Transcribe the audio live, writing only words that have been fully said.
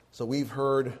So we've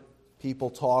heard people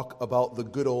talk about the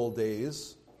good old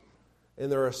days, and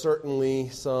there are certainly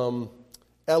some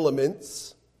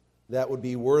elements that would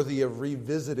be worthy of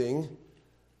revisiting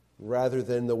rather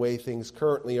than the way things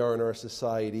currently are in our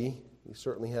society. We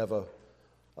certainly have a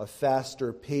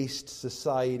faster-paced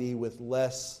society with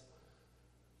less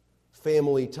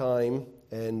family time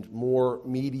and more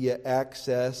media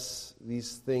access.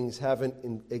 These things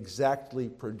haven't exactly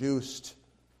produced,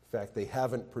 in fact, they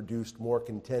haven't produced more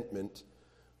contentment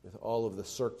with all of the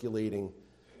circulating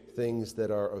things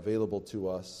that are available to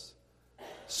us.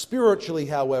 Spiritually,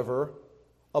 however,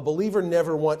 a believer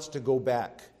never wants to go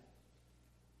back.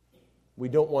 We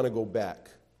don't want to go back.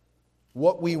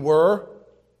 What we were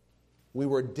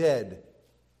dead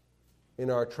in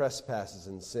our trespasses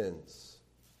and sins.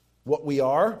 What we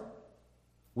are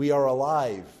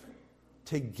alive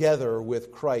together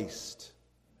with Christ.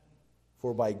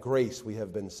 For by grace we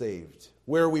have been saved.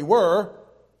 Where we were,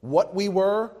 what we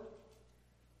were,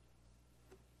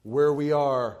 where we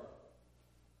are,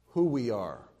 who we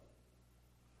are.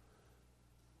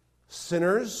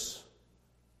 Sinners,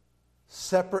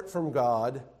 separate from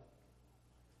God,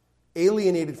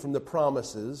 alienated from the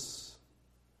promises,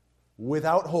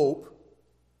 without hope,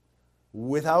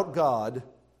 without God,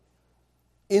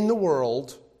 in the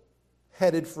world,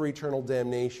 headed for eternal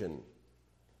damnation.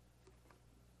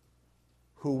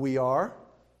 Who we are,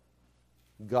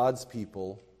 God's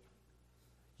people,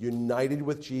 united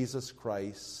with Jesus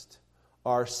Christ.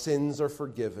 Our sins are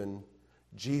forgiven.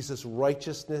 Jesus'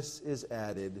 righteousness is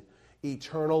added.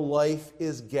 Eternal life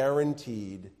is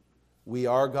guaranteed. We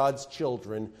are God's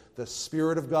children. The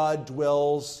Spirit of God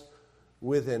dwells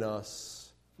within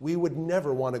us. We would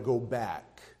never want to go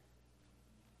back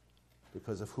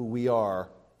because of who we are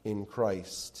in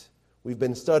Christ. We've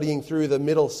been studying through the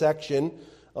middle section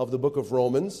of the book of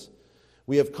Romans.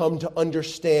 We have come to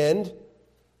understand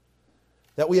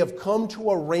that we have come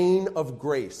to a reign of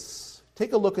grace.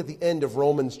 Take a look at the end of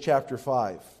Romans chapter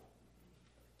 5.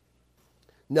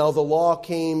 Now the law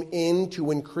came in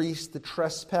to increase the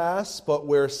trespass, but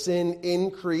where sin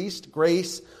increased,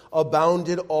 grace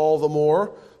abounded all the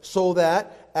more, so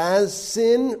that as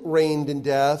sin reigned in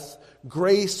death,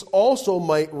 grace also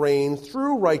might reign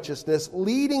through righteousness,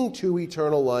 leading to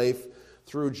eternal life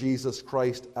through Jesus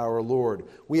Christ our Lord.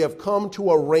 We have come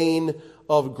to a reign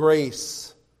of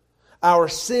grace. Our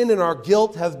sin and our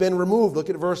guilt have been removed. Look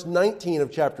at verse 19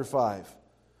 of chapter 5.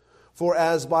 For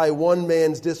as by one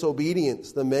man's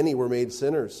disobedience the many were made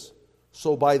sinners,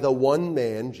 so by the one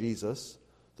man, Jesus,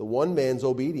 the one man's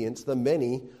obedience, the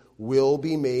many will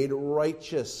be made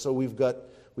righteous. So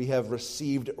we have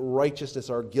received righteousness.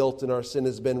 Our guilt and our sin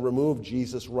has been removed.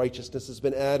 Jesus' righteousness has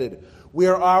been added.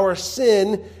 Where our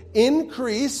sin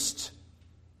increased,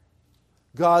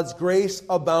 God's grace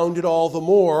abounded all the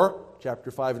more.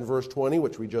 Chapter 5 and verse 20,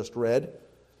 which we just read.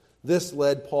 This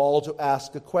led Paul to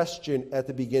ask a question at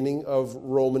the beginning of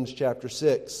Romans chapter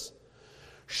 6.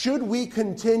 Should we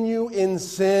continue in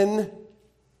sin?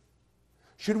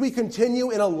 Should we continue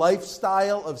in a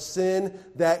lifestyle of sin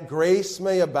that grace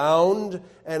may abound?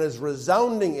 And his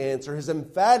resounding answer, his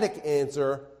emphatic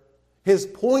answer, his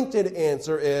pointed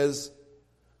answer is,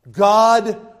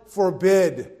 God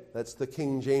forbid. That's the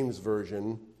King James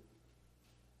Version.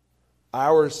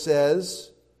 Ours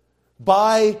says,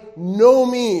 by no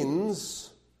means.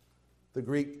 The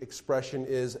Greek expression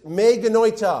is me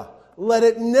genoita. Let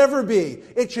it never be.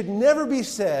 It should never be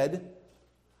said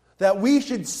that we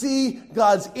should see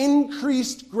God's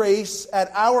increased grace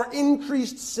at our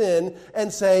increased sin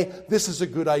and say, this is a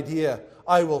good idea.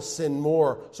 I will sin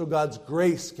more so God's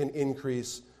grace can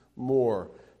increase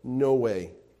more. No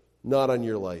way. Not on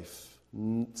your life.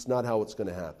 It's not how it's going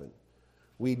to happen.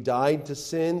 We died to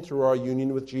sin through our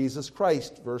union with Jesus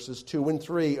Christ. Verses 2 and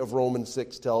 3 of Romans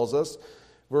 6 tells us.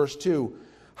 Verse 2,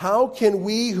 how can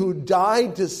we who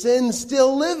died to sin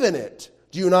still live in it?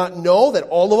 Do you not know that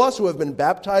all of us who have been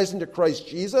baptized into Christ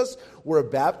Jesus were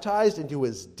baptized into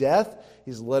his death?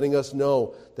 He's letting us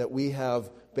know that we have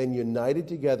been united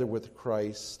together with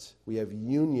Christ. We have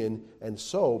union, and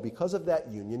so, because of that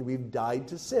union, we've died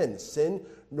to sin. Sin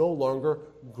no longer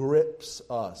grips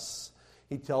us.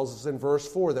 He tells us in verse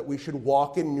 4 that we should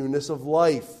walk in newness of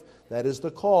life. That is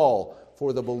the call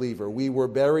for the believer. We were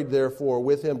buried, therefore,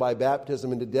 with him by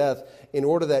baptism into death, in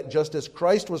order that just as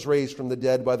Christ was raised from the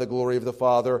dead by the glory of the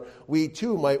Father, we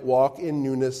too might walk in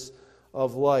newness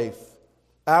of life.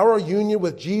 Our union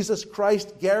with Jesus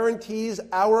Christ guarantees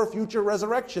our future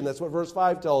resurrection. That's what verse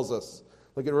 5 tells us.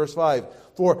 Look at verse 5.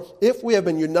 For if we have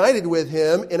been united with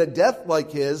him in a death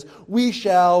like his, we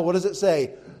shall, what does it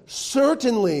say?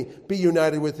 certainly be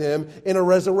united with him in a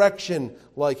resurrection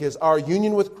like his. Our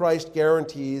union with Christ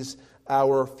guarantees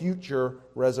our future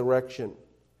resurrection.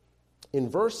 In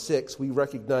verse 6, we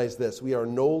recognize this. We are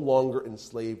no longer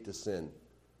enslaved to sin.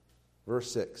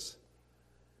 Verse 6.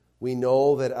 We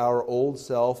know that our old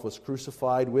self was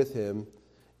crucified with him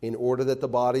in order that the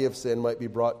body of sin might be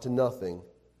brought to nothing,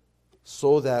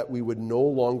 so that we would no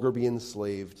longer be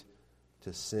enslaved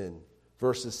to sin.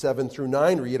 Verses 7 through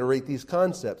 9 reiterate these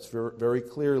concepts very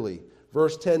clearly.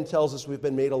 Verse 10 tells us we've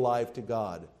been made alive to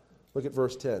God. Look at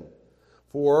verse 10.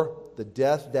 For the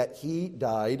death that he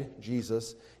died,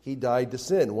 Jesus, he died to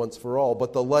sin once for all.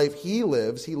 But the life he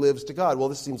lives to God. Well,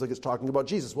 this seems like it's talking about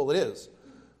Jesus. Well, it is.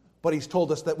 But he's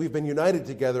told us that we've been united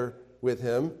together with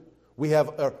him. We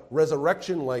have a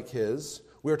resurrection like his.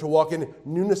 We are to walk in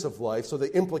newness of life. So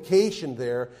the implication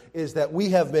there is that we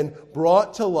have been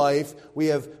brought to life. We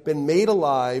have been made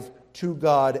alive to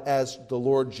God as the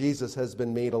Lord Jesus has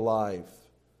been made alive.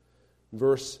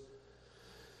 Verses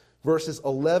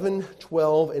 11,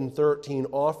 12, and 13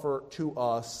 offer to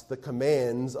us the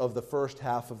commands of the first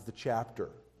half of the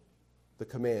chapter. The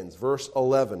commands. Verse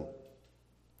 11,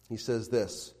 he says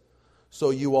this, so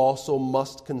you also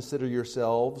must consider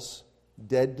yourselves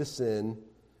dead to sin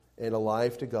and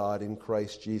alive to God in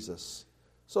Christ Jesus.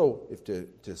 So, if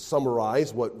to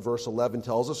summarize what verse 11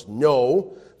 tells us,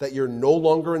 know that you're no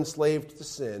longer enslaved to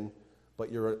sin,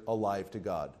 but you're alive to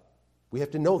God. We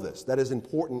have to know this. That is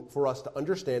important for us to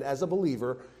understand as a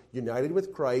believer, united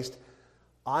with Christ.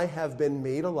 I have been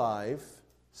made alive.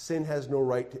 Sin has no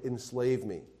right to enslave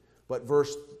me. But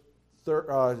verse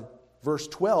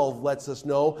 12 lets us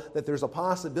know that there's a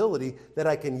possibility that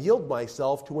I can yield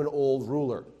myself to an old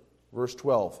ruler. Verse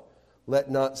 12, let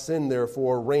not sin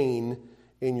therefore reign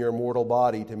in your mortal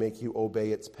body to make you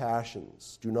obey its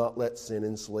passions. Do not let sin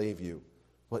enslave you.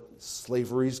 But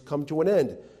slavery's come to an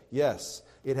end. Yes,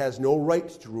 it has no right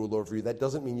to rule over you. That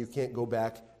doesn't mean you can't go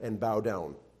back and bow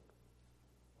down.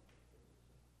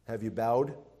 Have you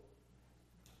bowed?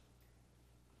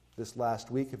 This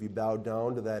last week, have you bowed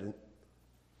down to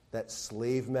that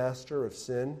slave master of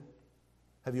sin?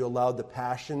 Have you allowed the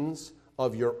passions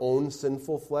of your own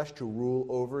sinful flesh to rule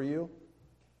over you?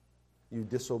 You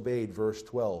disobeyed verse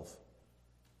 12.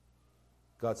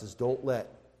 God says, don't let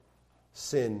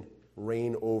sin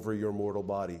reign over your mortal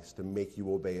bodies to make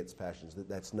you obey its passions.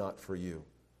 That's not for you.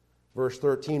 Verse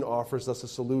 13 offers us a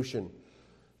solution.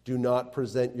 Do not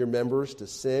present your members to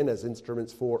sin as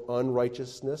instruments for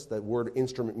unrighteousness. That word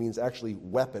instrument means actually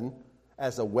weapon,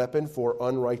 as a weapon for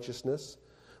unrighteousness.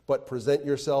 But present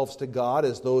yourselves to God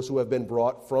as those who have been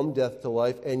brought from death to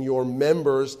life, and your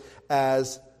members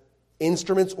as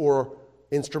instruments or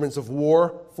instruments of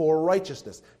war for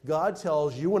righteousness. God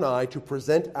tells you and I to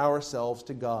present ourselves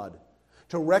to God,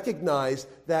 to recognize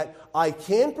that I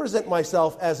can present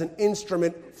myself as an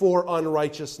instrument for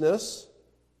unrighteousness,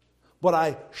 but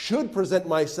I should present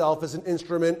myself as an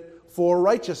instrument for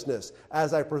righteousness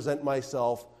as I present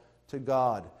myself to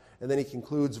God. And then he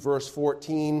concludes verse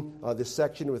 14, this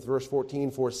section with verse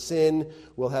 14, for sin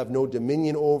will have no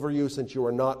dominion over you, since you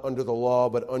are not under the law,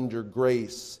 but under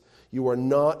grace. You are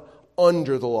not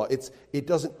under the law. It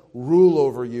doesn't rule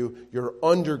over you. You're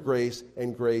under grace,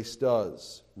 and grace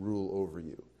does rule over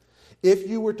you. If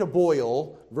you were to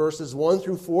boil verses 1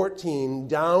 through 14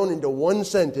 down into one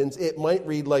sentence, it might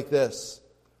read like this.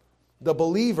 The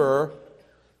believer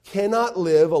cannot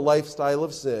live a lifestyle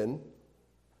of sin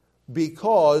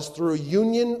because through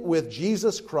union with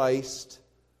Jesus Christ,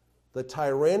 the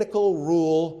tyrannical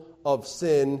rule of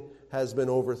sin has been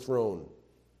overthrown.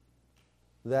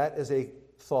 That is a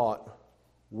thought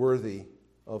worthy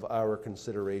of our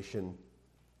consideration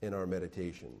in our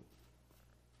meditation.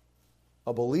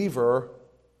 A believer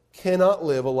cannot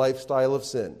live a lifestyle of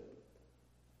sin.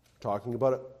 We're talking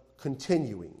about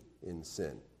continuing in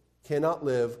sin. Cannot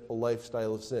live a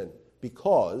lifestyle of sin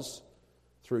because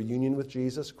through union with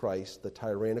Jesus Christ, the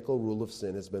tyrannical rule of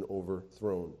sin has been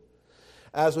overthrown.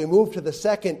 As we move to the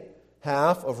second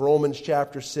half of Romans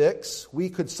chapter 6, we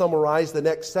could summarize the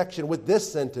next section with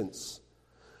this sentence.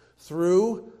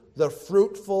 Through the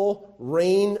fruitful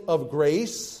reign of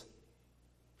grace,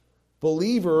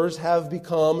 believers have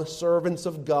become servants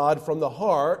of God from the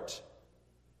heart,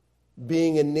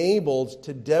 being enabled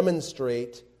to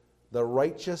demonstrate the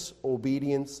righteous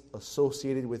obedience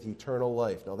associated with eternal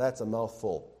life. Now that's a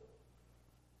mouthful.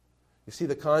 You see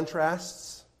the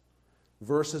contrasts?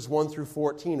 Verses 1 through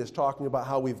 14 is talking about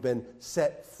how we've been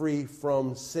set free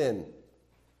from sin.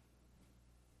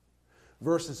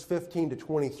 Verses 15 to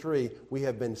 23, we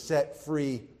have been set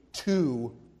free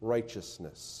to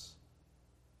righteousness.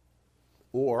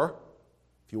 Or,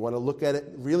 If you want to look at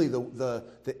it, really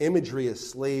the imagery is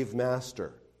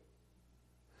slave-master.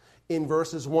 In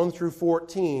verses 1 through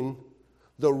 14,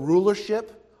 the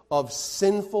rulership of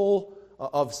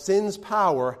sin's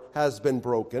power has been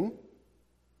broken.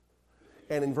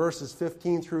 And in verses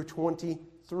 15 through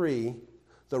 23,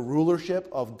 the rulership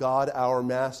of God our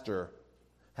Master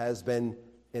has been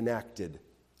enacted.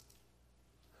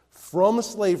 From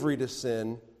slavery to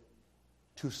sin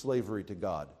to slavery to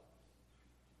God.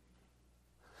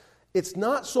 It's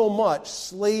not so much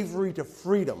slavery to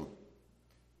freedom.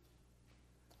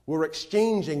 We're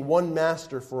exchanging one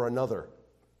master for another.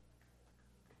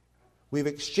 We've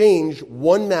exchanged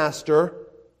one master,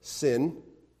 sin,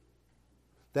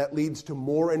 that leads to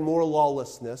more and more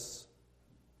lawlessness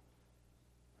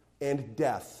and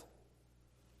death,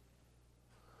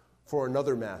 for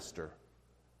another master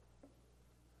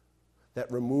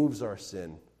that removes our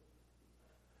sin,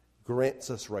 grants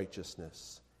us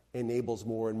righteousness, enables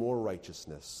more and more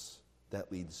righteousness that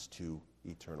leads to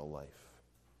eternal life.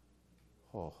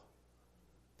 Oh,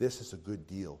 this is a good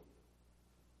deal.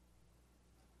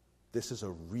 This is a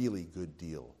really good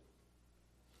deal.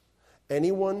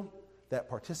 Anyone that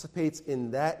participates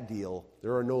in that deal,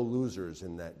 there are no losers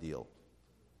in that deal.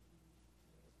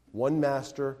 One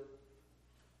master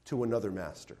to another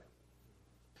master.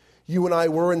 You and I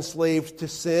were enslaved to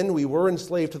sin. We were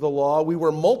enslaved to the law. We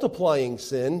were multiplying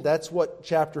sin. That's what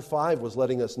chapter 5 was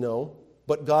letting us know.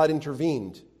 But God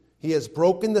intervened. He has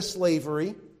broken the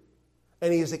slavery,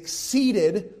 and He has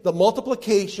exceeded the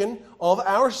multiplication of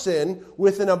our sin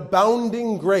with an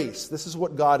abounding grace. This is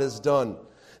what God has done.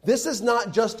 This is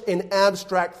not just an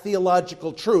abstract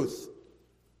theological truth.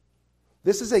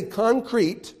 This is a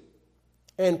concrete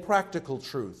and practical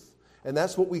truth. And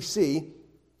that's what we see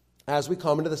as we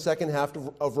come into the second half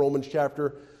of Romans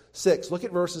chapter 6. Look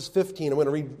at verses 15. I'm going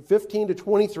to read 15 to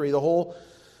 23, the whole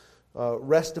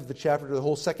rest of the chapter, the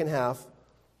whole second half.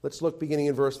 Let's look beginning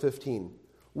in verse 15.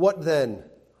 What then?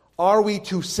 Are we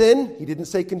to sin? He didn't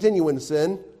say continue in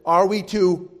sin. Are we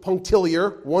to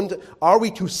punctiliar? Are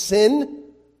we to sin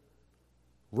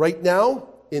right now,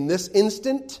 in this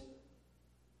instant?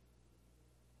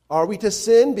 Are we to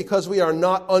sin because we are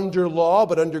not under law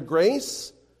but under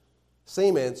grace?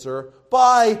 Same answer.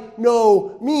 By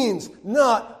no means.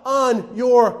 Not on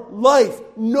your life.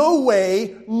 No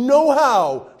way, no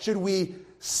how should we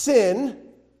sin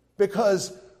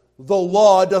because the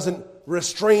law doesn't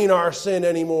restrain our sin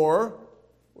anymore.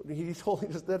 He told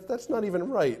us that that's not even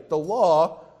right. The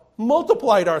law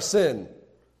multiplied our sin.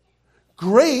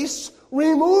 Grace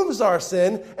removes our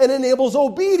sin and enables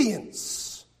obedience.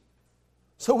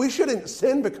 So we shouldn't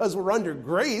sin because we're under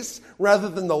grace rather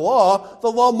than the law.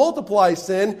 The law multiplies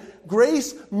sin.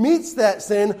 Grace meets that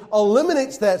sin,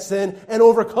 eliminates that sin, and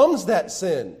overcomes that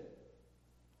sin.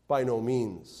 By no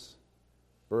means.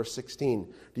 Verse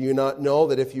 16, do you not know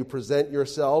that if you present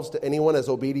yourselves to anyone as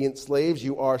obedient slaves,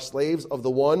 you are slaves of the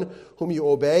one whom you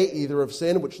obey, either of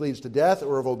sin, which leads to death,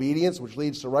 or of obedience, which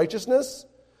leads to righteousness?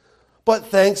 But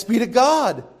thanks be to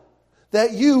God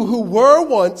that you who were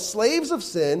once slaves of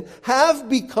sin have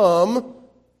become,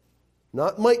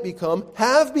 not might become,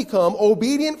 have become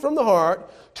obedient from the heart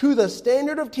to the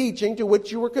standard of teaching to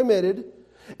which you were committed,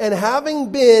 and having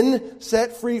been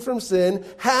set free from sin,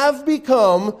 have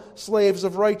become slaves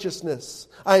of righteousness.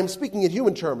 I am speaking in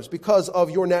human terms because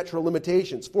of your natural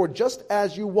limitations. For just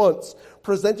as you once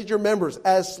presented your members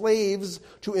as slaves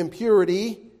to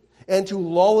impurity and to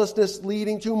lawlessness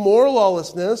leading to more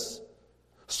lawlessness,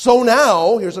 so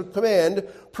now, here's a command,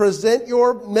 present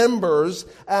your members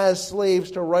as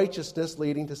slaves to righteousness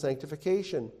leading to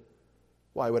sanctification.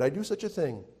 Why would I do such a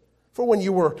thing? For when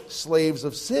you were slaves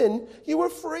of sin, you were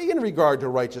free in regard to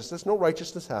righteousness. No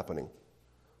righteousness happening.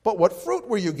 But what fruit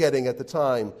were you getting at the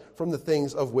time from the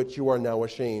things of which you are now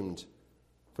ashamed?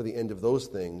 For the end of those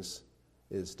things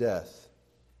is death.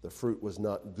 The fruit was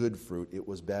not good fruit, it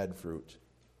was bad fruit.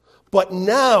 But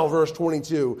now, verse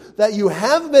 22, that you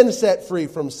have been set free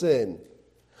from sin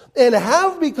and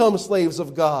have become slaves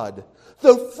of God,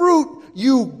 the fruit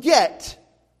you get,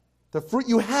 the fruit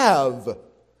you have,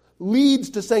 leads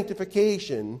to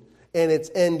sanctification and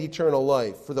its end eternal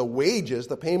life. For the wages,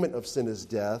 the payment of sin is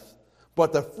death,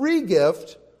 but the free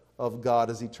gift of God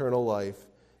is eternal life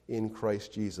in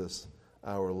Christ Jesus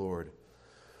our Lord.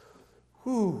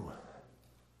 Whew.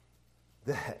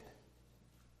 That,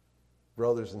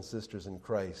 brothers and sisters in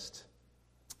Christ,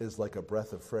 is like a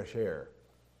breath of fresh air.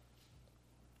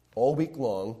 All week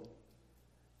long,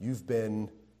 you've been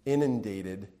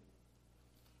inundated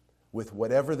with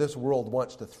whatever this world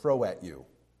wants to throw at you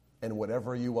and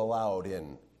whatever you allowed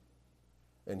in.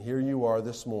 And here you are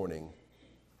this morning,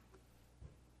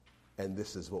 And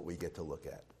this is what we get to look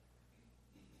at.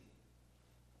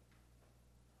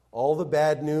 All the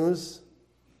bad news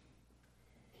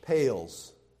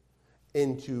pales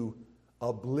into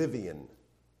oblivion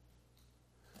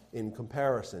in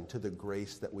comparison to the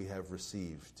grace that we have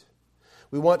received.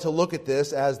 We want to look at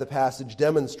this, as the passage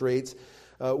demonstrates,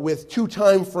 with two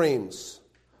time frames: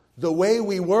 the way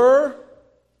we were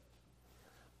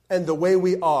and the way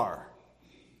we are.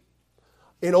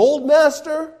 An old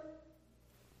master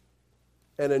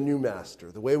and a new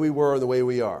master. The way we were and the way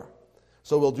we are.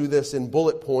 So we'll do this in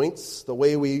bullet points. The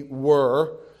way we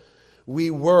were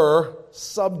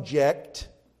subject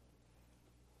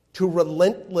to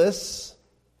relentless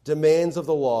demands of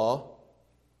the law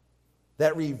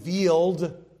that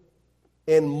revealed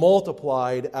and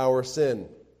multiplied our sin.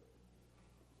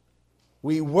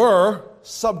 We were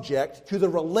subject to the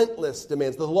relentless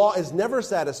demands. The law is never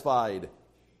satisfied.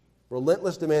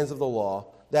 Relentless demands of the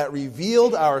law that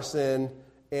revealed our sin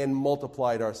and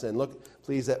multiplied our sin. Look,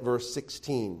 please, at verse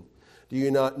 16. Do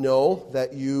you not know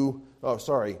that you...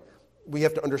 We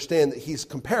have to understand that he's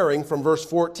comparing from verse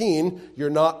 14. You're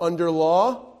not under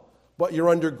law, but you're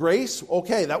under grace.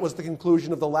 Okay, that was the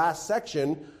conclusion of the last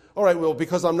section. All right, well,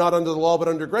 because I'm not under the law but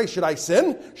under grace, should I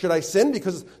sin? Should I sin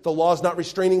because the law is not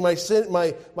restraining my sin,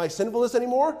 my sinfulness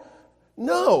anymore?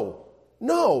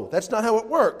 No, that's not how it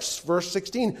works. Verse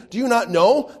 16, do you not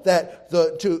know that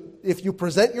if you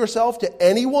present yourself to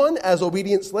anyone as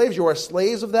obedient slaves, you are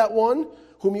slaves of that one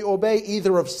whom you obey,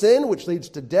 either of sin, which leads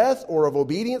to death, or of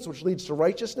obedience, which leads to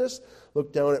righteousness?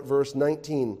 Look down at verse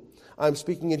 19. I'm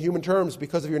speaking in human terms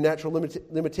because of your natural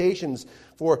limitations.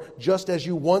 For just as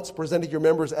you once presented your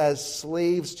members as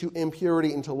slaves to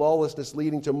impurity and to lawlessness,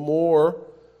 leading to more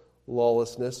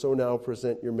lawlessness, so now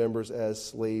present your members as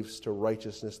slaves to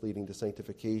righteousness, leading to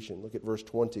sanctification. Look at verse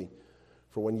 20.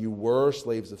 For when you were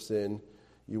slaves of sin,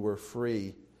 you were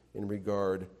free in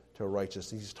regard to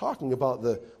righteousness. He's talking about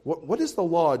what does the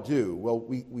law do? Well,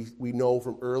 we know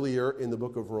from earlier in the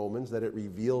book of Romans that it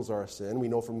reveals our sin. We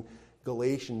know from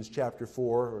Galatians chapter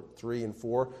 4, or 3 and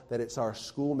 4, that it's our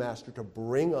schoolmaster to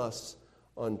bring us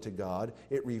unto God.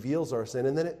 It reveals our sin,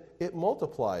 and then it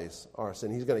multiplies our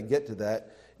sin. He's going to get to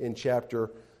that in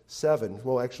chapter 7.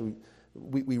 Well, actually,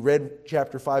 we read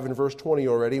chapter 5 and verse 20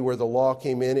 already, where the law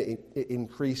came in, it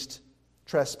increased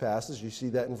trespasses. You see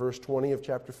that in verse 20 of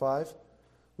chapter 5?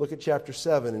 Look at chapter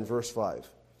 7 and verse 5.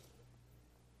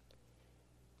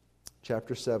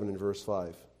 Chapter 7 and verse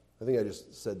 5. I think I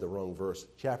just said the wrong verse.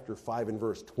 Chapter 5 and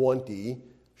verse 20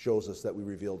 shows us that we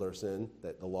revealed our sin,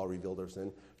 that the law revealed our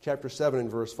sin. Chapter 7 and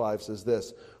verse 5 says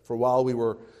this: For while we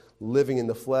were living in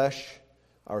the flesh,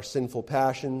 our sinful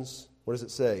passions, what does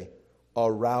it say?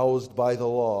 Aroused by the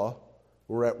law,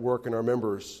 were at work in our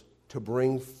members to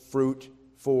bring fruit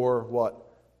for what?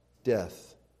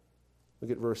 Death.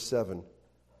 Look at verse 7.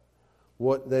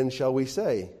 What then shall we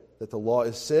say? That the law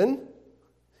is sin?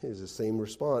 It is the same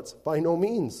response. By no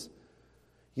means.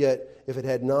 Yet, if it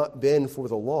had not been for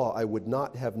the law, I would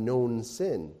not have known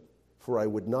sin. For I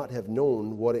would not have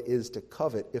known what it is to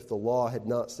covet if the law had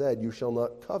not said, you shall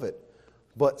not covet.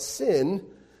 But sin,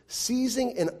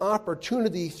 seizing an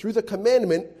opportunity through the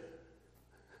commandment,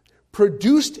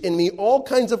 produced in me all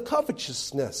kinds of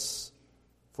covetousness.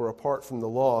 For apart from the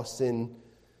law, sin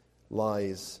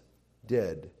lies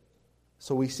dead.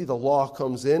 So we see the law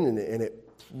comes in and it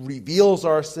reveals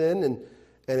our sin and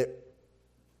it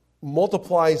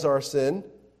multiplies our sin. Do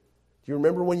you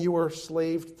remember when you were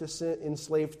enslaved to sin?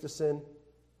 Do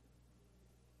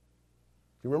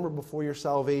you remember before your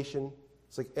salvation?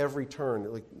 It's like every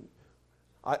turn. Like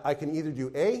I can either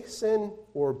do A, sin,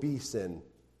 or B, sin.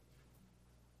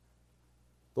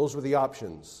 Those were the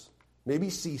options. Maybe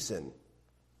C, sin.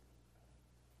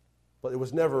 But it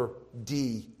was never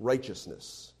D,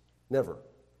 righteousness. Never.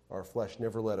 Our flesh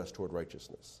never led us toward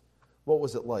righteousness. What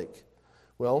was it like?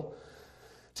 Well,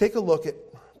 take a look at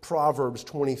Proverbs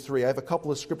 23. I have a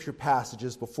couple of scripture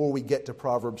passages before we get to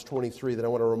Proverbs 23 that I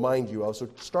want to remind you of. So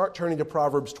start turning to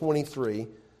Proverbs 23,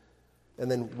 and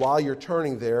then while you're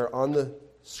turning there, on the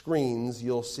screens,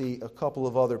 you'll see a couple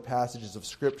of other passages of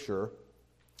Scripture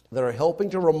that are helping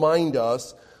to remind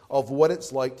us of what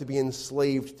it's like to be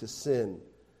enslaved to sin.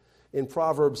 In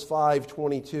Proverbs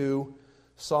 5:22,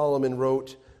 Solomon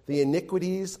wrote, the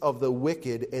iniquities of the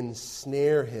wicked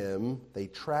ensnare him, they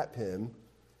trap him,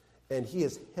 and he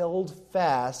is held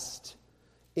fast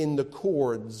in the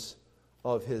cords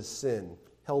of his sin.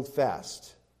 Held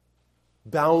fast.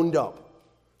 Bound up.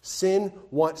 Sin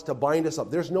wants to bind us up.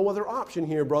 There's no other option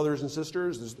here, brothers and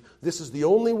sisters. This is the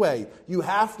only way. You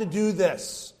have to do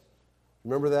this.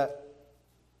 Remember that?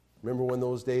 Remember when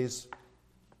those days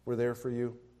were there for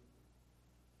you?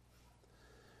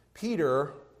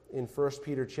 Peter, in 1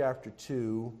 Peter chapter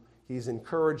 2, he's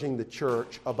encouraging the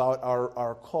church about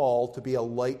our call to be a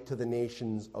light to the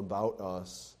nations about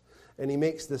us. And he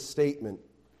makes this statement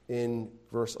in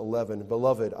verse 11,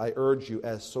 "Beloved, I urge you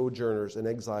as sojourners and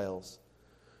exiles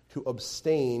to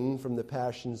abstain from the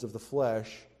passions of the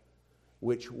flesh,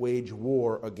 which wage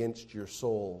war against your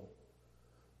soul."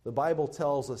 The Bible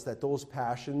tells us that those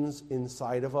passions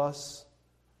inside of us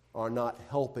are not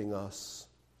helping us,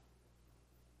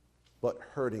 but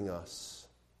hurting us.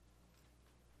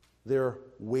 They're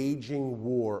waging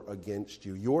war against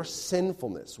you. Your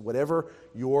sinfulness, whatever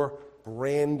your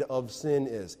brand of sin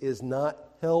is not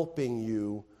helping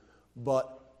you,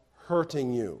 but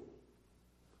hurting you.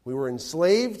 We were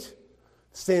enslaved.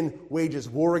 Sin wages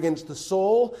war against the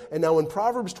soul. And now in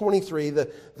Proverbs 23,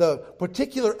 the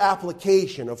particular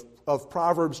application of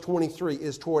Proverbs 23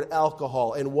 is toward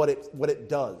alcohol and what it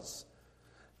does.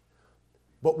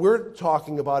 But we're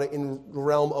talking about it in the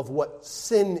realm of what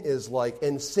sin is like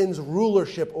and sin's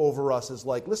rulership over us is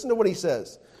like. Listen to what he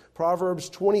says. Proverbs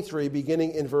 23,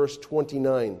 beginning in verse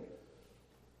 29.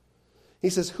 He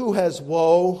says, "Who has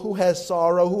woe? Who has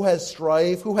sorrow? Who has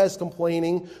strife? Who has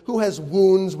complaining? Who has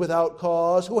wounds without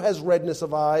cause? Who has redness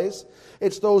of eyes?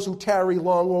 It's those who tarry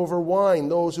long over wine,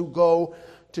 those who go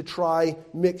to try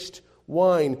mixed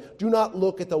wine. Do not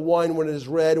look at the wine when it is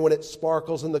red, when it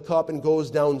sparkles in the cup and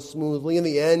goes down smoothly. In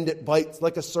the end, it bites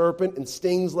like a serpent and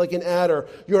stings like an adder.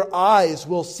 Your eyes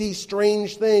will see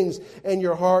strange things, and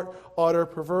your heart utter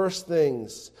perverse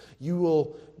things. You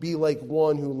will be like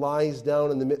one who lies down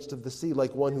in the midst of the sea,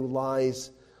 like one who lies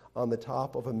on the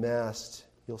top of a mast."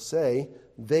 You'll say,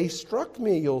 "They struck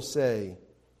me," you'll say,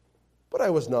 "but I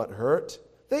was not hurt.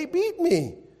 They beat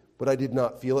me, but I did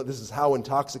not feel it." This is how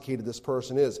intoxicated this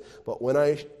person is. "But when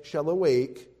I shall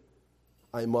awake,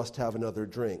 I must have another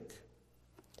drink."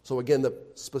 So again, the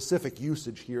specific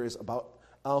usage here is about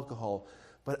alcohol.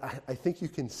 But I think you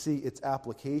can see its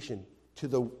application to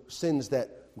the sins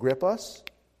that grip us.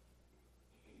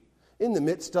 In the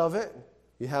midst of it,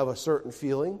 you have a certain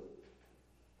feeling,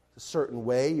 a certain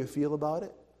way you feel about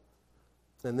it.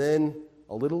 And then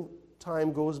a little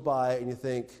time goes by and you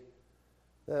think,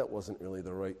 that wasn't really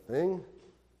the right thing.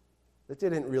 It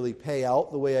didn't really pay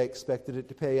out the way I expected it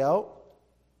to pay out.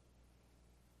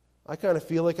 I kind of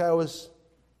feel like I was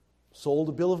sold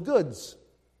a bill of goods.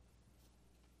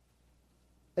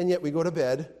 And yet we go to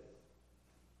bed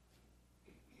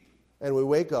and we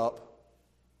wake up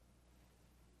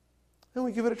and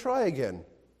we give it a try again.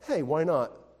 Hey, why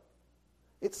not?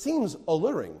 It seems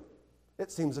alluring.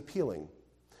 It seems appealing.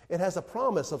 It has a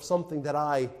promise of something that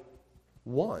I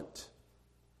want.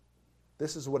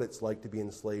 This is what it's like to be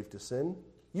enslaved to sin.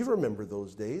 You remember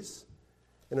those days.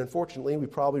 And unfortunately, we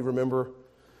probably remember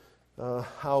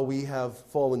how we have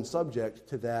fallen subject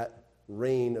to that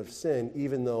reign of sin,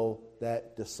 even though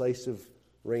that decisive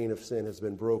reign of sin has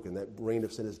been broken. That reign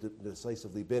of sin has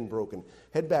decisively been broken.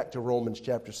 Head back to Romans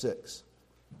chapter 6.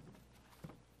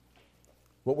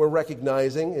 What we're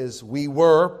recognizing is we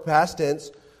were, past tense,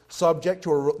 subject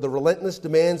to the relentless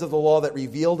demands of the law that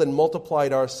revealed and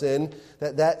multiplied our sin,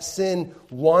 that sin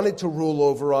wanted to rule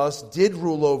over us, did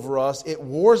rule over us. It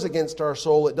wars against our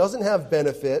soul. It doesn't have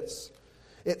benefits.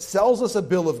 It sells us a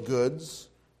bill of goods.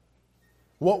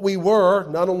 What we were,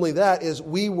 not only that, is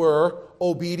we were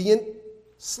obedient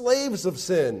slaves of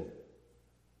sin.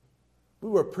 We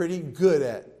were pretty good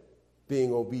at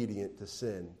being obedient to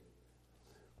sin.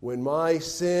 When my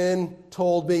sin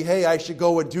told me, hey, I should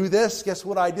go and do this, guess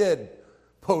what I did?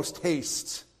 Post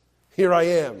haste. Here I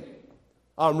am.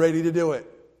 I'm ready to do it.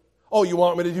 Oh, you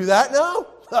want me to do that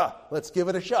now? Let's give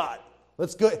it a shot.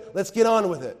 Let's get on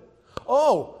with it.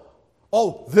 Oh,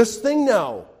 this thing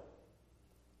now.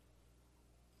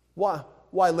 Why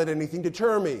let anything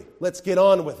deter me? Let's get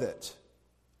on with it.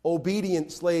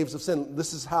 Obedient slaves of sin.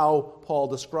 This is how Paul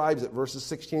describes it. Verses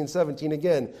 16 and 17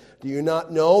 again. Do you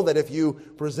not know that if you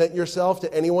present yourself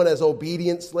to anyone as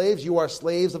obedient slaves, you are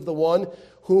slaves of the one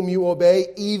whom you obey,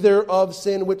 either of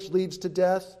sin which leads to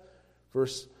death?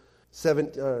 Verse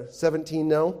 17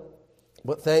 now.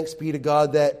 But thanks be to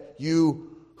God that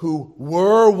you who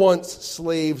were once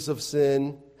slaves of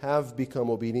sin have become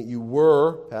obedient. You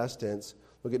were, past tense.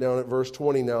 Look down at verse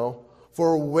 20 now.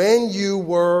 For when you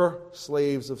were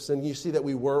slaves of sin, you see that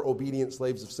we were obedient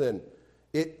slaves of sin.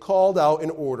 It called out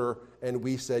an order, and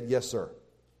we said, yes, sir.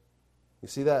 You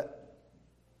see that?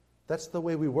 That's the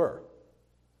way we were.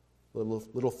 A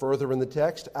little further in the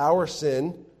text, our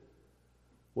sin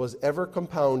was ever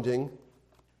compounding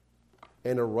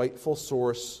and a rightful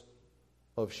source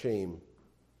of shame.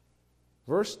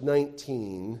 Verse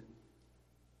 19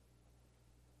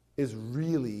 is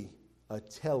really a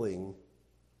telling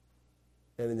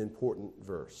and an important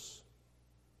verse.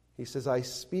 He says, I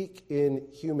speak in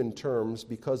human terms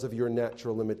because of your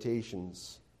natural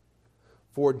limitations.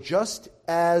 For just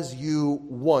as you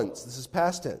once, this is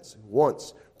past tense,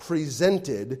 once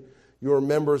presented your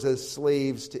members as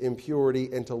slaves to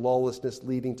impurity and to lawlessness,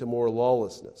 leading to more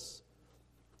lawlessness.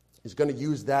 He's going to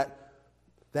use that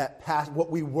past,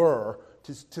 what we were,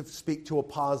 to speak to a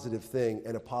positive thing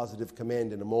and a positive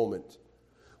command in a moment.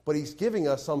 But he's giving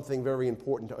us something very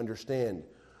important to understand.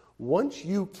 Once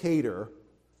you cater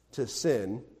to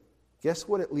sin, guess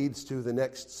what it leads to the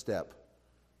next step?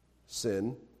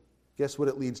 Sin. Guess what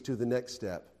it leads to the next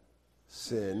step?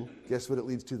 Sin. Guess what it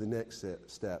leads to the next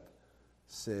step?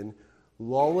 Sin.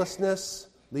 Lawlessness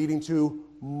leading to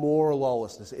more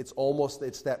lawlessness. It's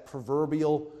that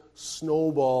proverbial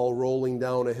snowball rolling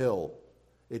down a hill.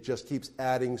 It just keeps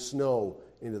adding snow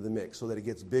into the mix so that it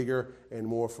gets bigger and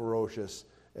more ferocious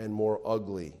and more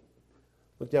ugly.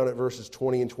 Look down at verses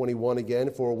 20 and 21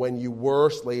 again. For when you were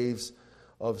slaves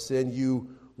of sin,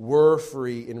 you were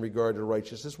free in regard to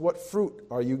righteousness. What fruit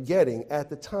are you getting at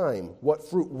the time? What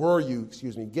fruit were you,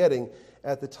 getting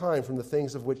at the time from the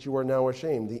things of which you are now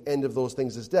ashamed? The end of those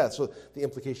things is death. So the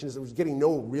implication is it was getting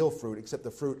no real fruit except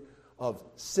the fruit of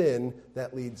sin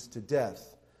that leads to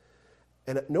death.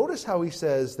 And notice how he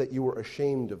says that you were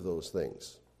ashamed of those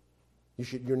things.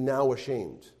 You're now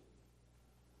ashamed.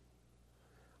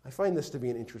 I find this to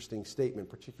be an interesting statement,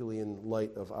 particularly in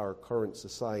light of our current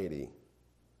society.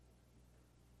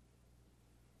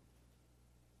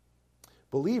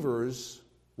 Believers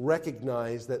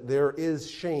recognize that there is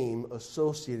shame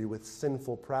associated with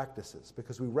sinful practices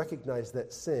because we recognize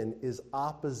that sin is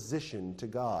opposition to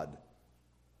God.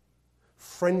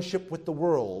 Friendship with the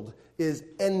world is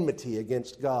enmity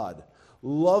against God.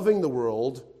 Loving the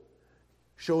world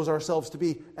shows ourselves to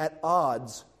be at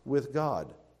odds with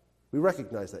God. We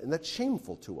recognize that, and that's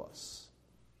shameful to us.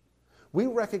 We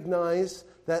recognize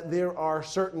that there are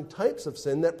certain types of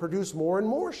sin that produce more and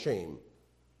more shame.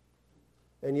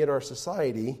 And yet our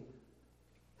society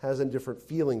has a different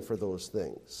feeling for those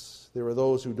things. There are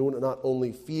those who do not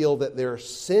only feel that their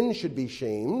sin should be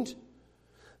shamed,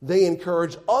 they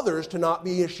encourage others to not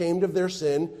be ashamed of their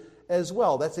sin as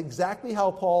well. That's exactly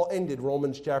how Paul ended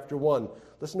Romans chapter 1.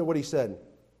 Listen to what he said.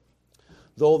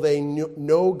 Though they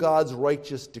know God's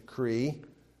righteous decree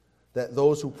that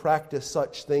those who practice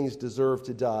such things deserve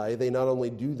to die, they not only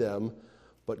do them,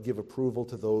 but give approval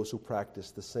to those who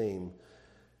practice the same.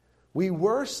 We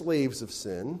were slaves of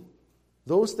sin.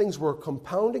 Those things were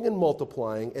compounding and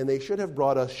multiplying, and they should have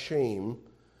brought us shame.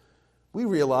 We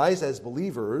realize as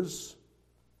believers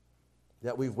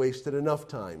that we've wasted enough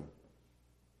time.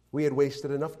 We had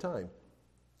wasted enough time.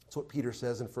 That's what Peter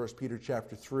says in 1 Peter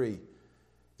chapter 3,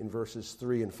 in verses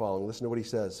 3 and following. Listen to what he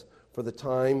says. For the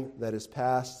time that is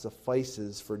past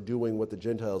suffices for doing what the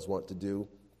Gentiles want to do,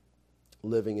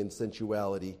 living in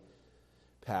sensuality,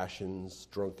 passions,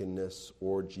 drunkenness,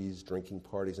 orgies, drinking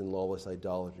parties, and lawless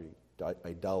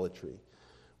idolatry.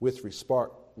 With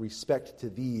respect to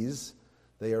these,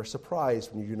 they are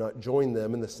surprised when you do not join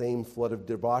them in the same flood of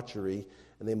debauchery,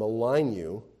 and they malign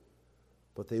you,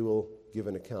 but they will give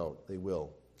an account. They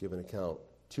will give an account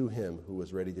to him who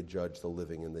is ready to judge the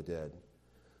living and the dead.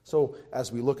 So,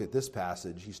 as we look at this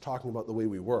passage, he's talking about the way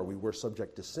we were. We were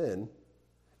subject to sin.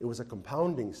 It was a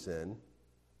compounding sin.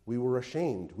 We were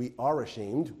ashamed. We are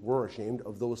ashamed. We're ashamed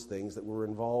of those things that we're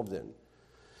involved in.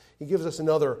 He gives us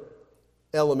another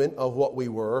element of what we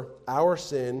were. Our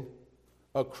sin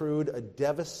accrued a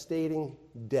devastating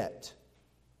debt.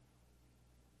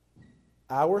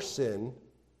 Our sin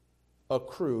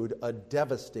accrued a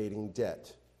devastating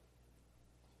debt.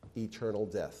 Eternal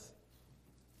death.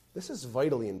 This is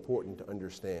vitally important to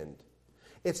understand.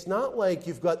 It's not like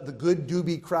you've got the good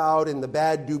doobie crowd and the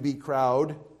bad doobie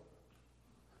crowd,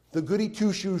 the goody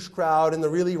two-shoes crowd and the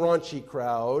really raunchy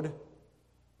crowd.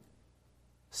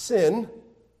 Sin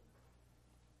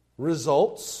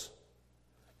results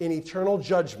in eternal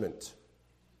judgment.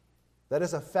 That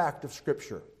is a fact of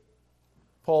Scripture.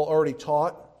 Paul already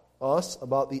taught us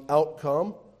about the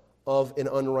outcome of an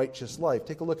unrighteous life.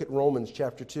 Take a look at Romans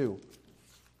chapter 2.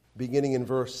 Beginning in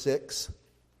verse 6,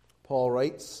 Paul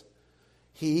writes,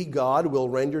 He, God, will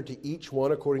render to each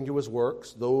one according to his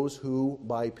works, those who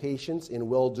by patience in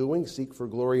well-doing seek for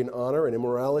glory and honor and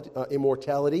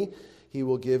immortality, he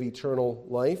will give eternal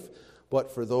life.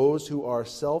 But for those who are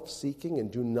self-seeking and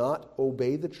do not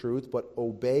obey the truth, but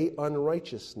obey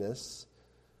unrighteousness,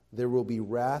 there will be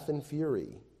wrath and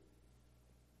fury.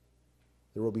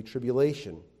 There will be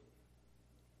tribulation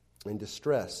and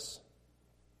distress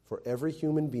for every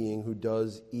human being who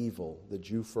does evil, the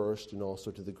Jew first and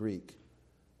also to the Greek.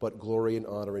 but glory and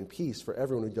honor and peace for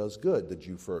everyone who does good, the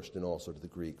Jew first and also to the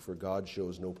Greek, for God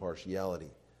shows no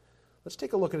partiality. Let's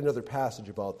take a look at another passage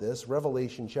about this,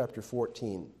 Revelation chapter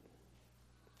 14.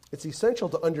 It's essential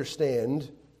to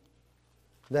understand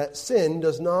that sin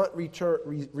does not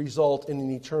result in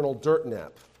an eternal dirt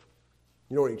nap.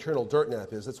 You know what an eternal dirt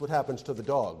nap is? That's what happens to the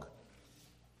dog.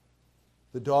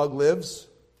 The dog lives,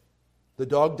 the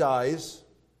dog dies,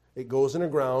 it goes in the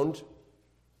ground,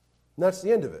 and that's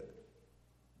the end of it.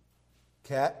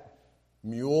 Cat,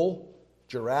 mule,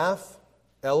 giraffe,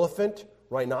 elephant,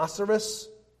 rhinoceros,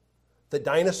 the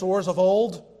dinosaurs of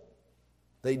old,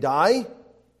 they die,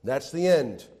 that's the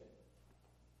end.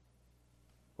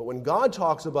 But when God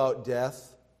talks about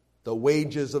death, the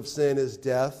wages of sin is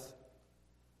death,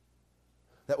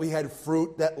 that we had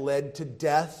fruit that led to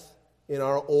death in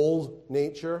our old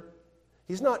nature,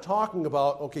 He's not talking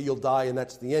about, okay, you'll die and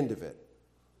that's the end of it.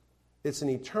 It's an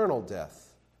eternal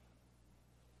death.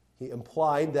 He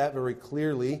implied that very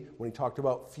clearly when he talked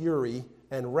about fury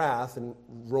and wrath in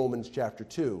Romans chapter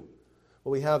 2.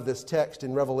 Well, we have this text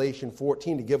in Revelation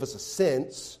 14 to give us a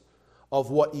sense of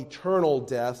what eternal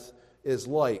death is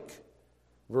like.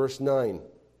 Verse 9.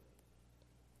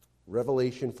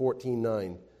 Revelation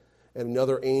 14:9. And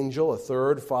another angel, a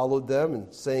third, followed them,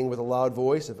 and saying with a loud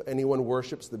voice, if anyone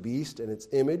worships the beast and its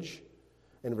image,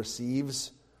 and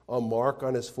receives a mark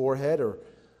on his forehead or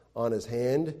on his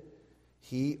hand,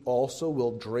 he also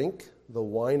will drink the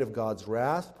wine of God's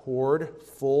wrath, poured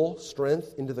full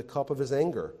strength into the cup of his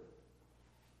anger.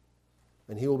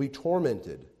 And he will be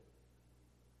tormented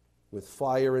with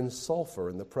fire and sulfur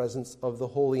in the presence of the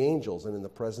holy angels and in the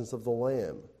presence of the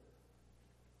Lamb.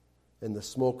 And the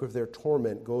smoke of their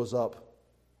torment goes up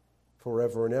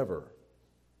forever and ever.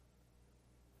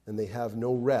 And they have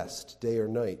no rest day or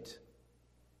night.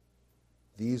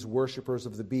 These worshippers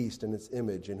of the beast and its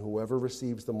image, and whoever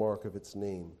receives the mark of its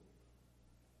name.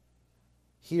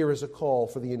 Here is a call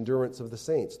for the endurance of the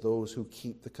saints, those who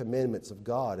keep the commandments of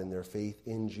God in their faith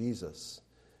in Jesus.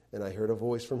 And I heard a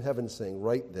voice from heaven saying,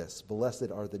 write this,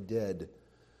 blessed are the dead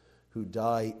who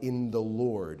die in the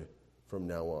Lord from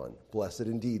now on. Blessed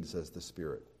indeed, says the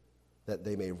Spirit, that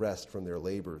they may rest from their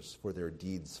labors, for their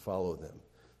deeds follow them.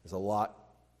 There's a lot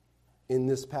in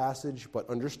this passage, but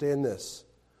understand this.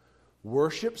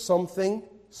 Worship something,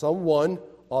 someone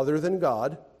other than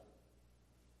God.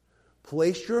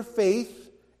 Place your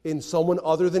faith in someone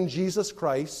other than Jesus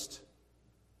Christ.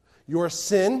 Your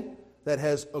sin that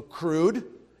has accrued,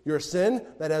 your sin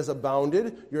that has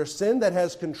abounded, your sin that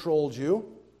has controlled you,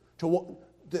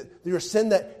 your sin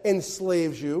that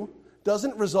enslaves you,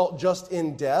 doesn't result just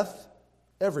in death.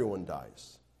 Everyone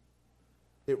dies.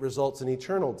 It results in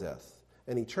eternal death.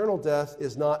 And eternal death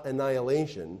is not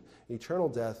annihilation. Eternal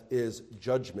death is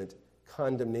judgment,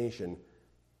 condemnation,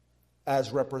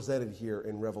 as represented here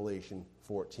in Revelation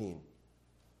 14.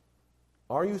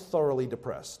 Are you thoroughly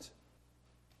depressed?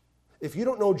 If you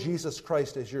don't know Jesus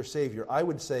Christ as your Savior, I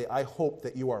would say, I hope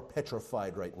that you are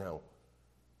petrified right now.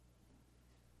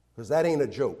 Because that ain't a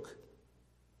joke.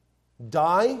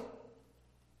 Die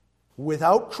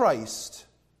without Christ,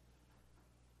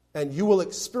 and you will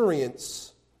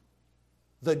experience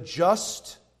the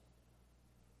just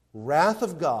wrath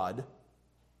of God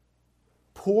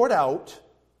poured out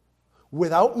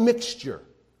without mixture.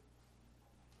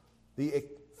 The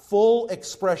full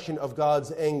expression of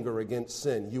God's anger against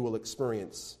sin you will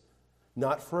experience.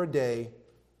 Not for a day,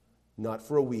 not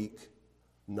for a week,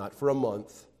 not for a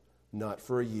month, not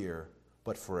for a year,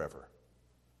 but forever.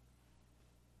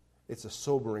 It's a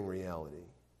sobering reality.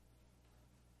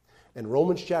 And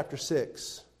Romans chapter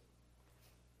 6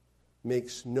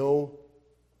 makes no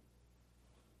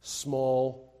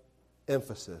small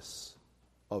emphasis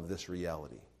of this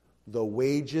reality. The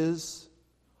wages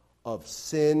of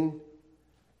sin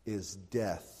is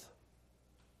death.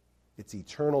 It's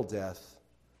eternal death,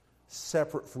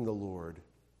 separate from the Lord,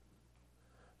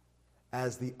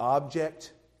 as the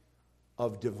object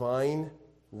of divine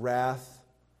wrath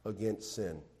against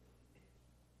sin.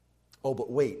 Oh,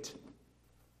 but wait.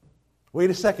 Wait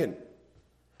a second.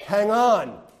 Hang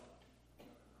on.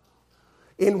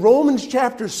 In Romans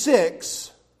chapter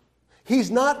 6, he's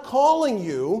not calling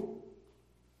you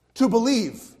to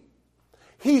believe.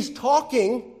 He's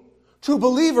talking to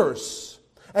believers.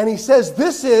 And he says,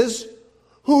 this is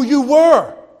who you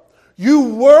were.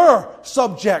 You were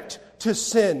subject to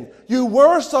sin. You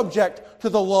were subject to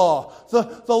the law.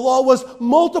 The law was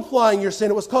multiplying your sin.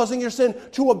 It was causing your sin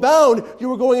to abound. You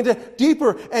were going into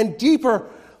deeper and deeper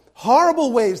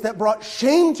horrible ways that brought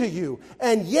shame to you.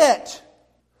 And yet,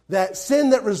 that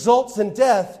sin that results in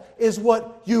death is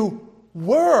what you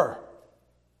were.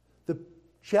 The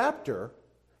chapter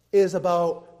is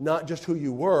about not just who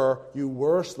you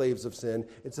were slaves of sin,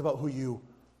 it's about who you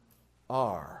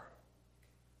are.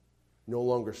 No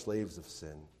longer slaves of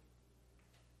sin.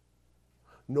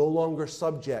 No longer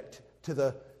subject to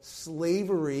the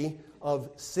slavery of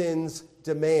sin's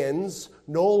demands,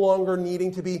 no longer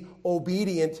needing to be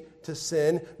obedient to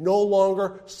sin, no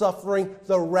longer suffering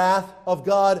the wrath of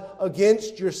God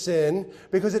against your sin,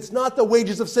 because it's not the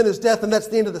wages of sin is death, and that's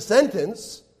the end of the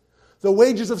sentence. The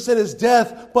wages of sin is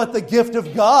death, but the gift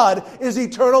of God is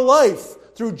eternal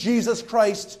life through Jesus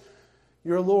Christ,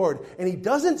 your Lord. And he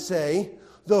doesn't say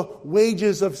the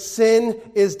wages of sin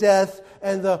is death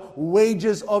and the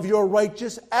wages of your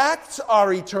righteous acts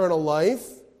are eternal life.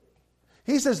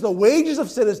 He says the wages of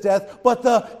sin is death, but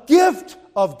the gift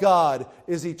of God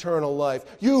is eternal life.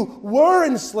 You were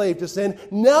enslaved to sin.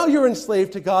 Now you're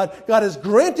enslaved to God. God has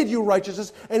granted you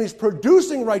righteousness, and He's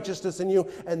producing righteousness in you,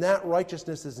 and that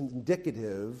righteousness is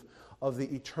indicative of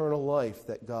the eternal life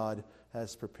that God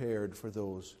has prepared for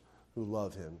those who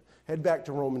love Him. Head back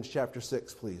to Romans chapter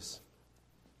 6, please.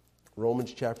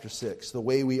 Romans chapter 6, the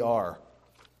way we are.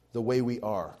 The way we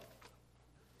are.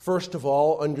 First of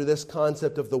all, under this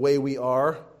concept of the way we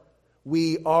are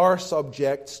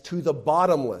subjects to the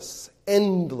bottomless,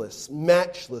 endless,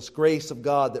 matchless grace of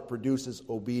God that produces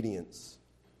obedience.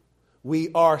 We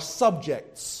are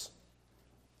subjects.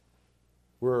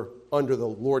 We're under the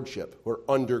lordship. We're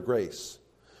under grace.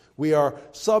 We are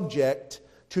subject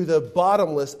to the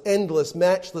bottomless, endless,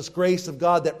 matchless grace of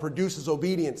God that produces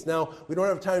obedience. Now, we don't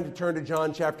have time to turn to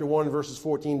John chapter 1, verses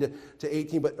 14 to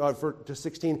 18, to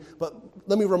 16, but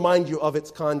let me remind you of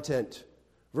its content.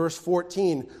 Verse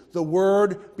 14, the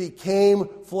Word became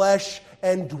flesh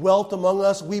and dwelt among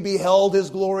us. We beheld His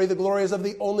glory. The glory is of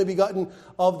the only begotten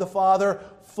of the Father,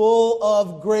 full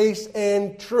of grace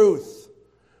and truth.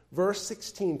 Verse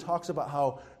 16 talks about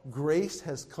how grace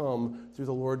has come through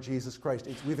the Lord Jesus Christ.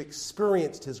 We've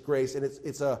experienced His grace, and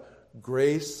it's a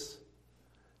grace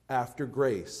after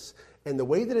grace. And the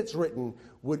way that it's written,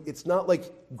 it's not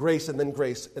like grace, and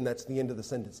that's the end of the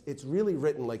sentence. It's really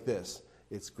written like this.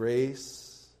 It's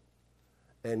grace,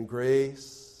 and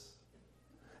grace,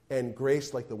 and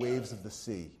grace like the waves of the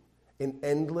sea. An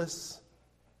endless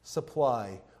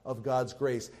supply of God's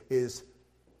grace is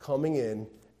coming in,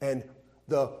 and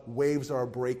the waves are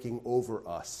breaking over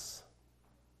us.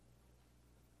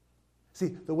 See,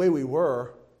 the way we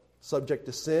were, subject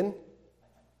to sin,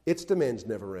 its demands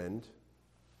never end.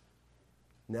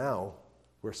 Now,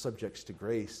 we're subjects to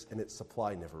grace, and its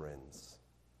supply never ends.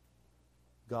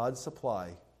 God's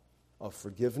supply of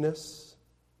forgiveness,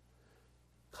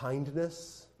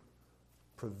 kindness,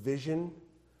 provision,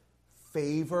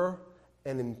 favor,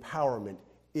 and empowerment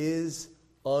is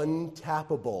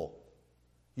untappable.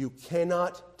 You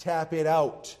cannot tap it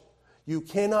out. You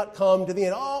cannot come to the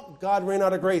end. Oh, God ran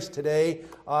out of grace today.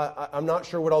 I'm not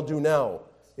sure what I'll do now.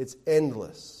 It's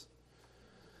endless.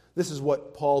 This is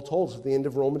what Paul told us at the end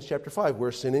of Romans chapter 5.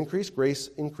 Where sin increased, grace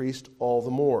increased all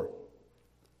the more.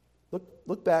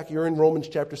 Look back. You're in Romans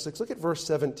chapter 6. Look at verse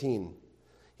 17.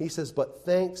 He says, but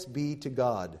thanks be to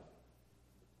God.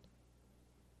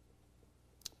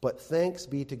 But thanks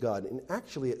be to God. And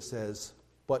actually it says,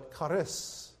 but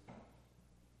charis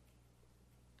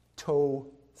to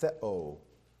theo.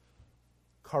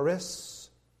 Charis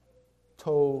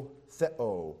to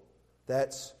theo.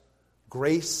 That's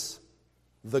grace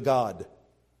the God.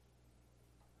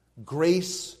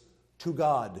 Grace to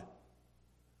God.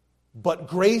 But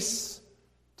grace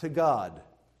to God.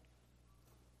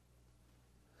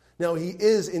 Now, he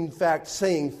is, in fact,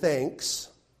 saying thanks,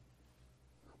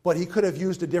 but he could have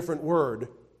used a different word,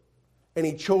 and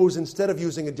he chose, instead of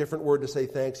using a different word to say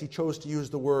thanks, he chose to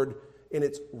use the word in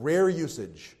its rare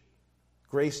usage.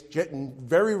 Grace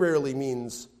very rarely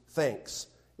means thanks.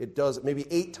 It does maybe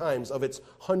 8 times of its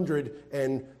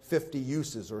 150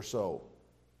 uses or so.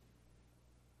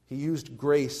 He used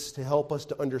grace to help us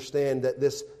to understand that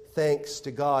this thanks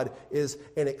to God is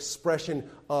an expression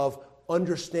of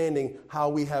understanding how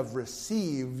we have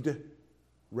received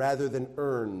rather than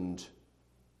earned.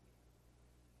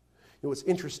 You know, what's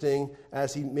interesting,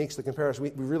 as he makes the comparison,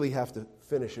 we really have to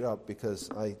finish it up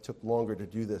because I took longer to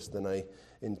do this than I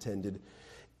intended.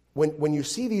 When you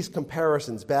see these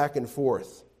comparisons back and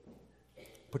forth,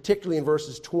 particularly in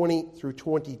verses 20 through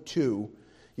 22,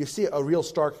 you see a real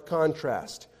stark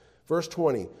contrast. Verse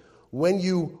 20, when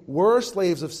you were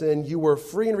slaves of sin, you were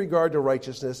free in regard to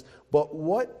righteousness, but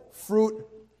what fruit,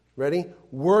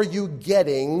 were you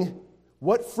getting?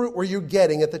 What fruit were you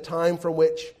getting at the time from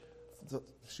which...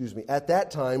 at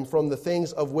that time, from the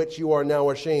things of which you are now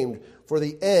ashamed. For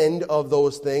the end of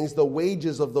those things, the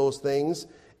wages of those things,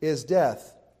 is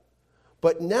death.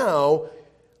 But now,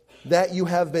 that you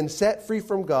have been set free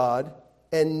from God,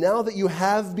 and now that you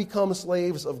have become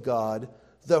slaves of God,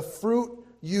 the fruit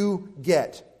you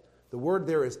get. The word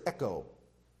there is echo.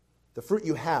 The fruit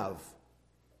you have.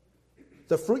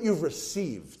 The fruit you've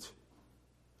received.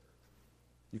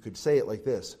 You could say it like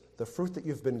this: the fruit that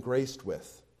you've been graced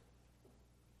with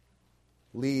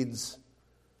leads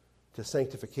to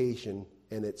sanctification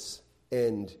and its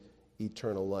end,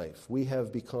 eternal life. We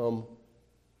have become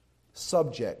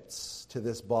subjects to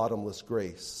this bottomless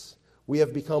grace. We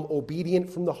have become obedient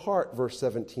from the heart, verse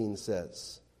 17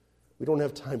 says. We don't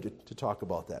have time to talk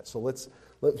about that. So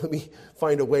let me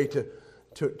find a way to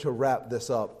wrap this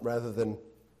up rather than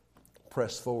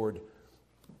press forward.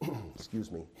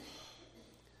 Excuse me.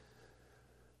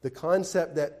 The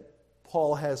concept that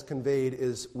Paul has conveyed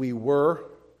is we were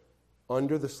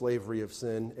under the slavery of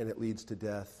sin, and it leads to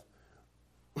death.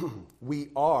 We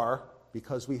are,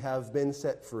 because we have been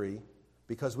set free,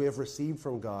 because we have received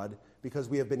from God, because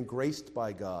we have been graced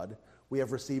by God, we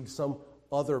have received some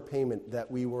other payment that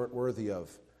we weren't worthy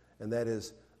of, and that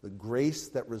is the grace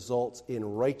that results in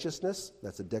righteousness,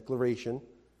 that's a declaration,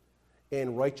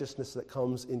 and righteousness that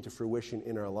comes into fruition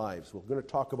in our lives. We're going to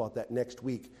talk about that next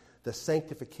week. The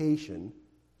sanctification,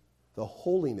 the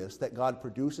holiness that God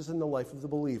produces in the life of the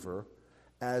believer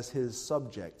as his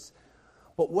subjects.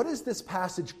 But what is this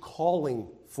passage calling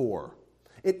for?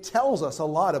 It tells us a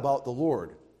lot about the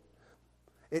Lord.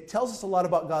 It tells us a lot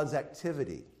about God's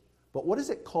activity. But what is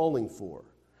it calling for?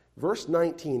 Verse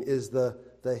 19 is the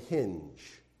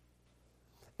hinge.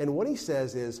 And what he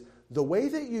says is, the way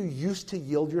that you used to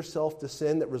yield yourself to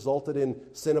sin that resulted in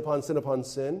sin upon sin upon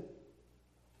sin,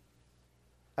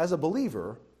 as a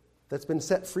believer that's been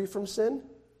set free from sin,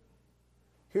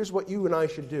 here's what you and I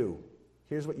should do.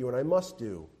 Here's what you and I must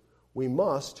do. We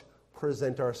must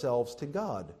present ourselves to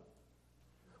God.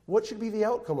 What should be the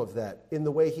outcome of that in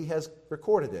the way he has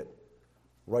recorded it?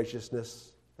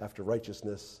 Righteousness after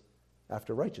righteousness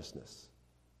after righteousness.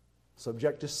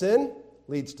 Subject to sin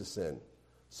leads to sin.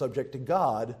 Subject to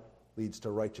God leads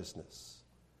to righteousness.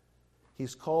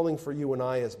 He's calling for you and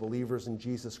I as believers in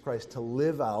Jesus Christ to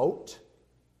live out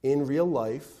in real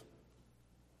life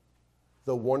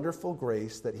the wonderful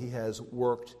grace that he has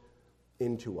worked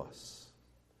into us.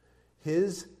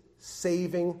 His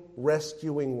saving,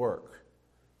 rescuing work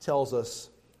tells us,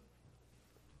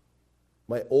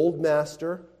 my old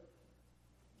master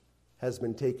has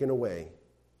been taken away,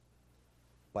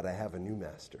 but I have a new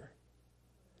master.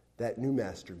 That new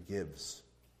master gives.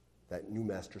 That new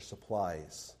master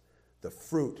supplies. The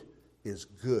fruit is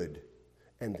good,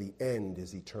 and the end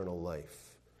is eternal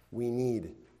life. We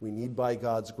need by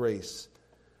God's grace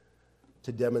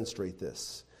to demonstrate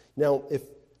this. Now, if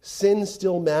sin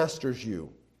still masters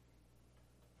you,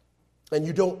 and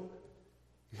you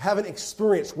haven't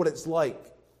experienced what it's like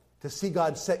to see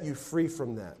God set you free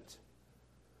from that,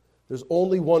 there's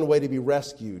only one way to be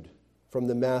rescued from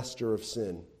the master of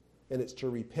sin, and it's to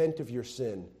repent of your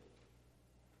sin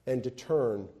and to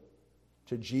turn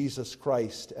to Jesus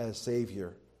Christ as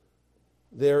Savior.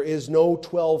 There is no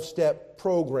 12-step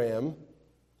program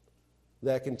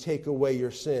that can take away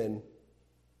your sin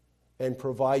and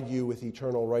provide you with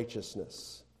eternal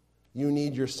righteousness. You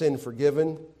need your sin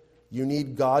forgiven. You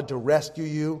need God to rescue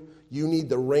you. You need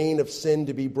the reign of sin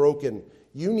to be broken.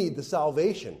 You need the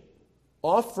salvation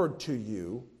offered to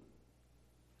you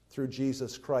through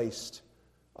Jesus Christ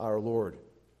our Lord.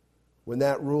 When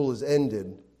that rule is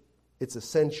ended, it's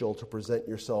essential to present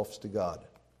yourselves to God.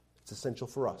 It's essential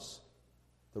for us.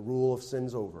 The rule of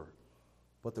sin's over,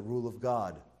 but the rule of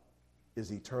God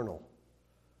is eternal,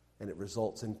 and it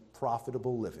results in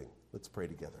profitable living. Let's pray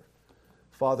together.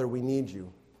 Father, we need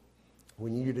you.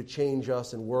 We need you to change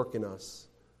us and work in us.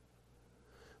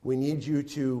 We need you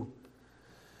to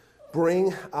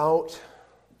bring out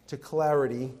to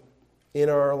clarity in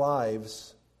our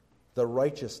lives the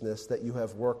righteousness that you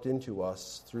have worked into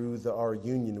us through our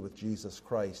union with Jesus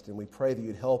Christ. And we pray that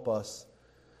you'd help us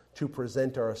to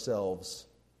present ourselves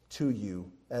to you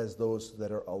as those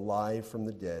that are alive from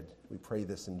the dead. We pray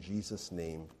this in Jesus'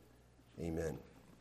 name. Amen.